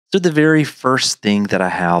So the very first thing that I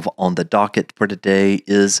have on the docket for today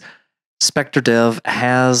is SpectreDev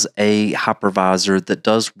has a hypervisor that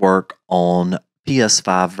does work on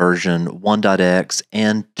PS5 version 1.x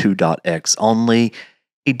and 2.x only.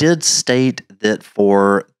 He did state that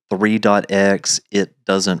for 3.x it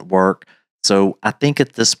doesn't work. So I think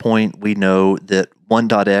at this point we know that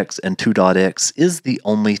 1.x and 2.x is the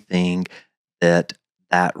only thing that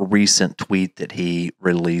that recent tweet that he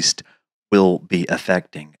released will be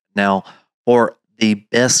affecting. Now, for the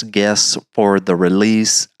best guess for the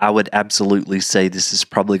release, I would absolutely say this is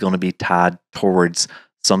probably going to be tied towards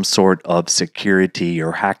some sort of security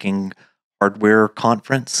or hacking hardware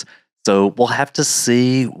conference. So we'll have to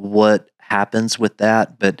see what happens with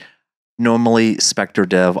that. But normally,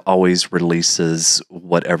 SpectreDev always releases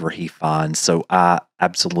whatever he finds. So I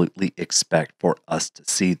absolutely expect for us to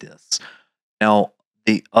see this. Now,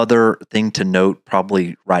 the other thing to note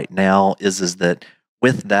probably right now is that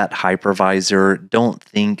with that hypervisor, don't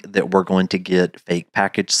think that we're going to get fake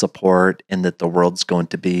package support and that the world's going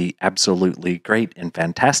to be absolutely great and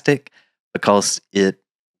fantastic, because it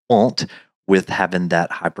won't with having that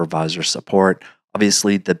hypervisor support.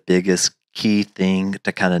 Obviously, the biggest key thing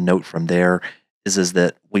to kind of note from there is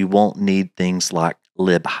that we won't need things like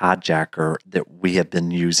libhijacker that we have been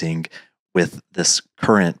using with this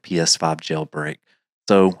current PS5 jailbreak.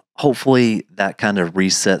 So hopefully that kind of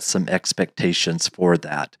resets some expectations for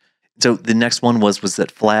that. So the next one was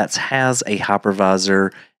that Flats has a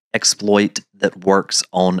hypervisor exploit that works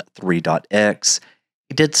on 3.x.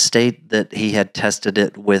 He did state that he had tested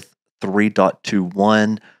it with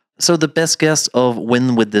 3.21. So the best guess of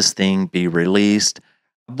when would this thing be released?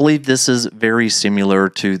 I believe this is very similar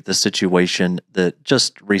to the situation that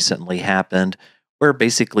just recently happened, where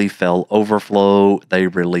basically Fell Overflow, they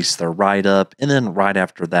released their write-up, and then right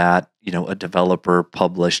after that, a developer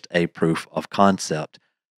published a proof of concept.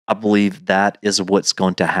 I believe that is what's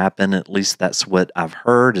going to happen. At least that's what I've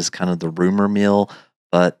heard is kind of the rumor mill.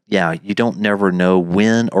 But yeah, you don't never know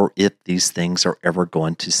when or if these things are ever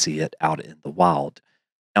going to see it out in the wild.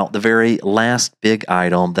 Now, the very last big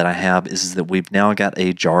item that I have is that we've now got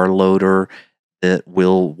a jar loader that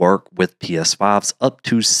will work with PS5s up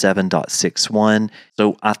to 7.61.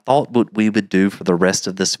 So I thought what we would do for the rest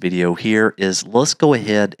of this video here is let's go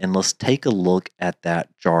ahead and let's take a look at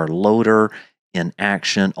that jar loader in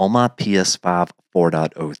action on my PS5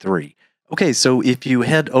 4.03. Okay, so if you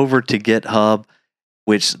head over to GitHub,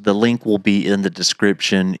 which the link will be in the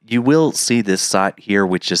description, you will see this site here,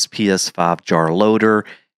 which is PS5 jar loader.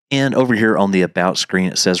 And over here on the About screen,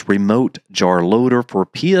 it says Remote Jar Loader for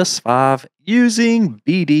PS5 using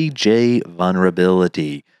BDJ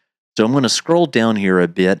vulnerability. So I'm going to scroll down here a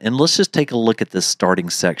bit, and let's just take a look at this starting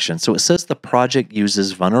section. So it says the project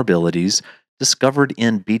uses vulnerabilities discovered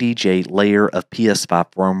in BDJ layer of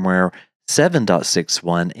PS5 firmware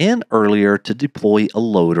 7.61 and earlier to deploy a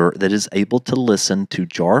loader that is able to listen to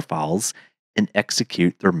jar files and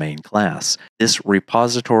execute their main class. This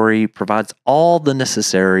repository provides all the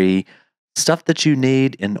necessary stuff that you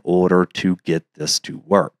need in order to get this to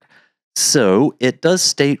work. So it does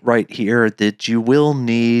state right here that you will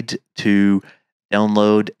need to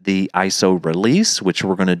download the ISO release, which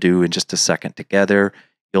we're going to do in just a second together.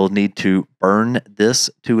 You'll need to burn this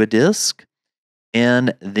to a disk,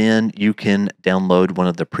 and then you can download one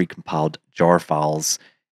of the precompiled jar files.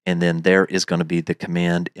 And then there is going to be the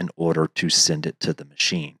command in order to send it to the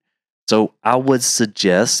machine. So I would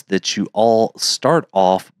suggest that you all start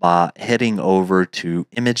off by heading over to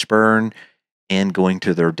ImageBurn and going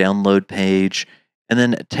to their download page, and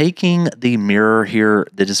then taking the mirror here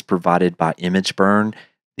that is provided by ImageBurn.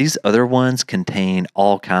 These other ones contain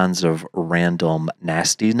all kinds of random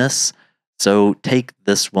nastiness. So take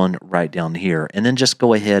this one right down here, and then just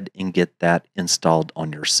go ahead and get that installed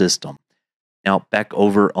on your system. Now, back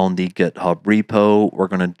over on the GitHub repo, we're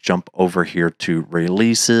going to jump over here to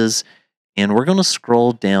releases, and we're going to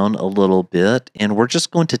scroll down a little bit, and we're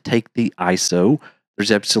just going to take the ISO.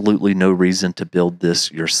 There's absolutely no reason to build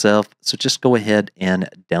this yourself, so just go ahead and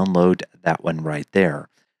download that one right there.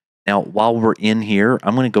 Now, while we're in here,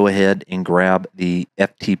 I'm going to go ahead and grab the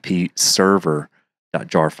FTP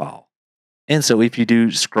server.jar file. And so if you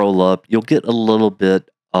do scroll up, you'll get a little bit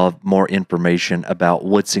of more information about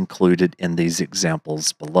what's included in these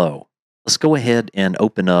examples below. Let's go ahead and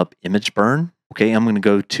open up ImageBurn. Okay, I'm going to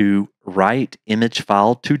go to Write Image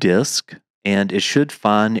File to Disk, and it should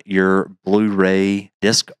find your Blu-ray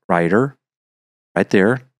disk writer right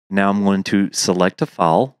there. Now I'm going to select a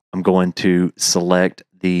file. I'm going to select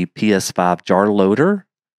the PS5 jar loader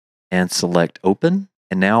and select Open.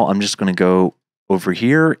 And now I'm just going to go over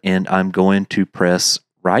here and I'm going to press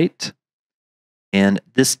Write. And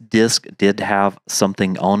this disk did have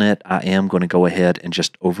something on it. I am going to go ahead and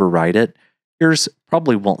just overwrite it. Yours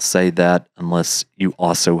probably won't say that unless you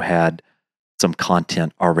also had some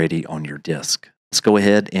content already on your disk. Let's go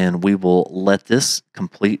ahead and we will let this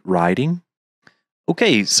complete writing.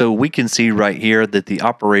 Okay, so we can see right here that the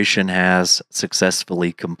operation has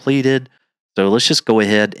successfully completed. So let's just go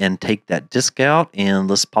ahead and take that disk out and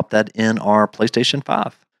let's pop that in our PlayStation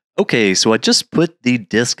 5. Okay, so I just put the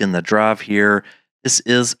disk in the drive here. This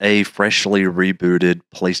is a freshly rebooted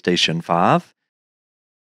PlayStation 5.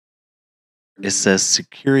 It says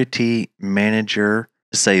Security Manager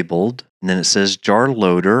disabled, and then it says jar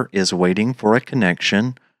loader is waiting for a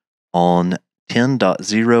connection on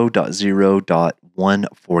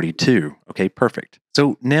 10.0.0.142. Okay, perfect.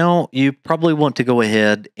 So now you probably want to go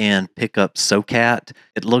ahead and pick up socat.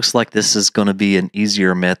 It looks like this is going to be an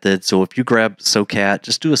easier method. So if you grab socat,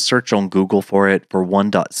 just do a search on Google for it for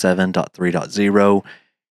 1.7.3.0.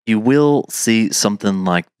 You will see something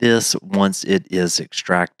like this once it is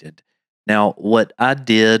extracted. Now, what I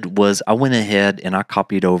did was I went ahead and I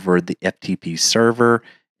copied over the FTP server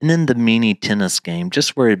and then the mini tennis game,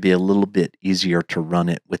 just where it'd be a little bit easier to run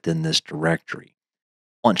it within this directory.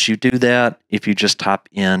 Once you do that, if you just type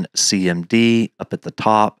in CMD up at the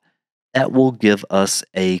top, that will give us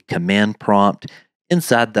a command prompt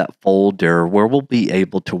inside that folder where we'll be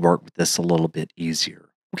able to work with this a little bit easier.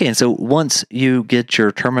 Okay, and so once you get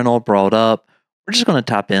your terminal brought up, we're just going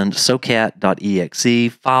to type in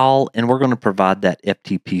socat.exe file, and we're going to provide that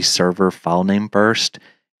FTP server file name first.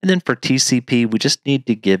 And then for TCP, we just need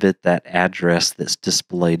to give it that address that's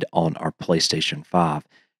displayed on our PlayStation 5.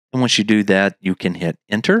 And once you do that, you can hit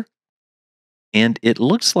enter. And it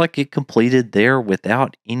looks like it completed there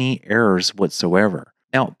without any errors whatsoever.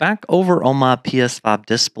 Now, back over on my PS5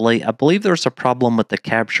 display, I believe there's a problem with the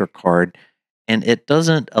capture card, and it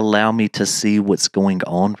doesn't allow me to see what's going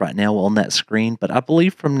on right now on that screen. But I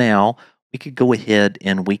believe from now, we could go ahead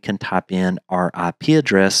and we can type in our IP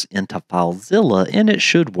address into FileZilla, and it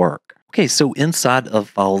should work. Okay, so inside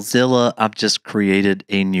of FileZilla, I've just created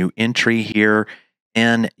a new entry here,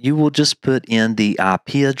 and you will just put in the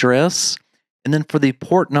IP address. And then for the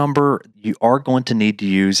port number, you are going to need to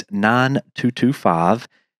use 9225.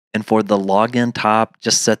 And for the login type,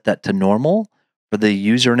 just set that to normal. For the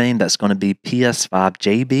username, that's going to be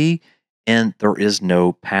PS5JB, and there is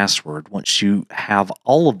no password. Once you have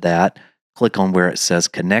all of that, click on where it says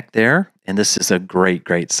connect there. And this is a great,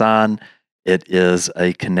 great sign. It is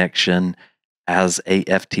a connection as a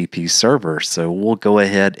FTP server. So we'll go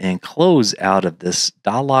ahead and close out of this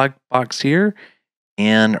dialog box here.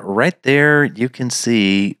 And right there, you can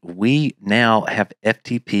see we now have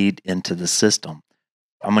FTP'd into the system.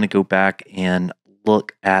 I'm going to go back and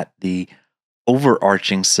look at the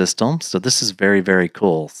overarching system. So this is very, very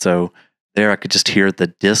cool. So there I could just hear the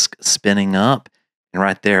disk spinning up. And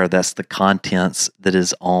right there, that's the contents that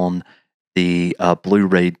is on the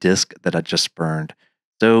Blu-ray disc that I just burned.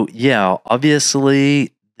 So yeah,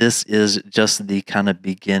 obviously this is just the kind of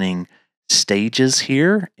beginning stages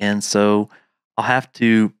here. And so I'll have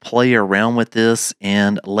to play around with this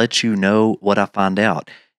and let you know what I find out.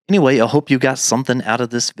 Anyway, I hope you got something out of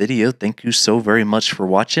this video. Thank you so very much for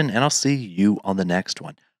watching, and I'll see you on the next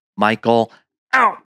one. Michael, out!